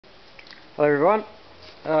Hello everyone,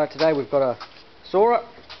 today we've got a Soarer,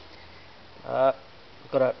 we've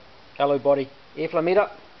got a alloy body airflow meter,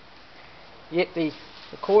 yet the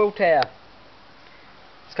coil tower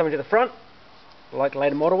is coming to the front, like the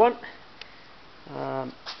later model one. I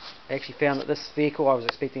actually found that this vehicle, I was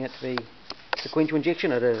expecting it to be sequential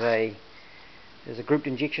injection. It is a grouped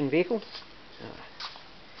injection vehicle.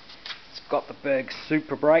 It's got the big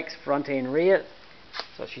super brakes, front and rear,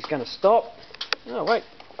 so she's going to stop. Oh wait,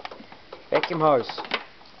 vacuum hose.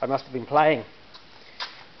 I must have been playing.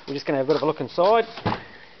 We're just going to have a bit of a look inside.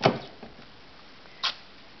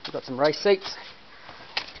 We've got some race seats,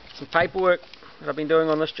 some paperwork that I've been doing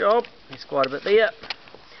on this job. There's quite a bit there.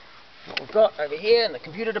 What we've got over here in the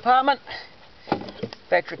computer department,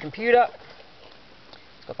 factory computer.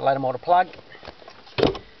 It's got the later model plug,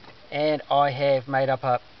 and I have made up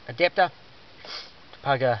a adapter to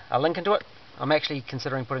plug a link into it. I'm actually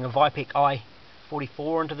considering putting a Vipec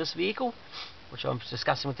i44 into this vehicle, which I'm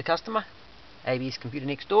discussing with the customer. ABS computer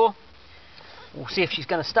next door. We'll see if she's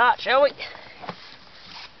going to start, shall we?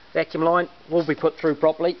 Vacuum line will be put through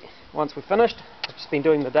properly once we're finished. I've just been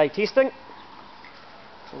doing the day testing.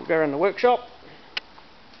 So we'll go around the workshop.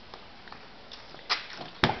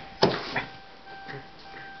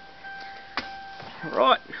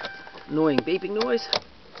 Right, annoying beeping noise.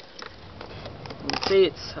 You can see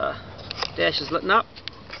its dash is lit up.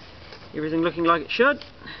 Everything looking like it should.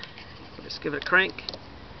 We'll just give it a crank.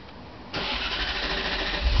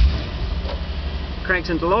 Cranks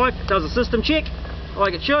into life, it does a system check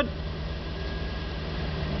like it should,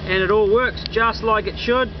 and it all works just like it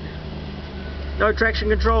should. No traction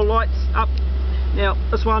control lights up. Now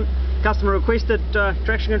this one, customer requested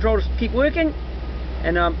traction control to keep working,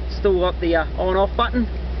 and still got the on off button,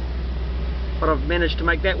 but I've managed to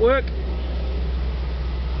make that work.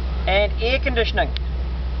 And air conditioning.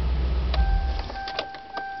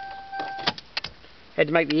 Had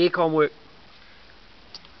to make the aircon work.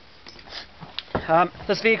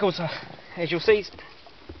 This vehicle's, as you'll see,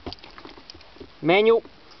 manual,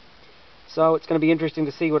 so it's going to be interesting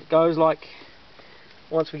to see what it goes like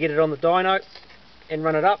once we get it on the dyno and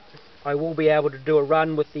run it up. I will be able to do a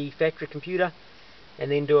run with the factory computer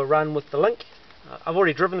and then do a run with the link. I've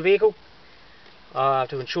already driven the vehicle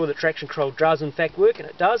to ensure that traction control does in fact work, and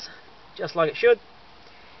it does, just like it should.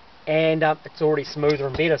 And it's already smoother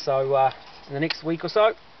and better, so in the next week or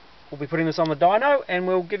so we'll be putting this on the dyno and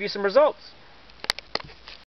we'll give you some results.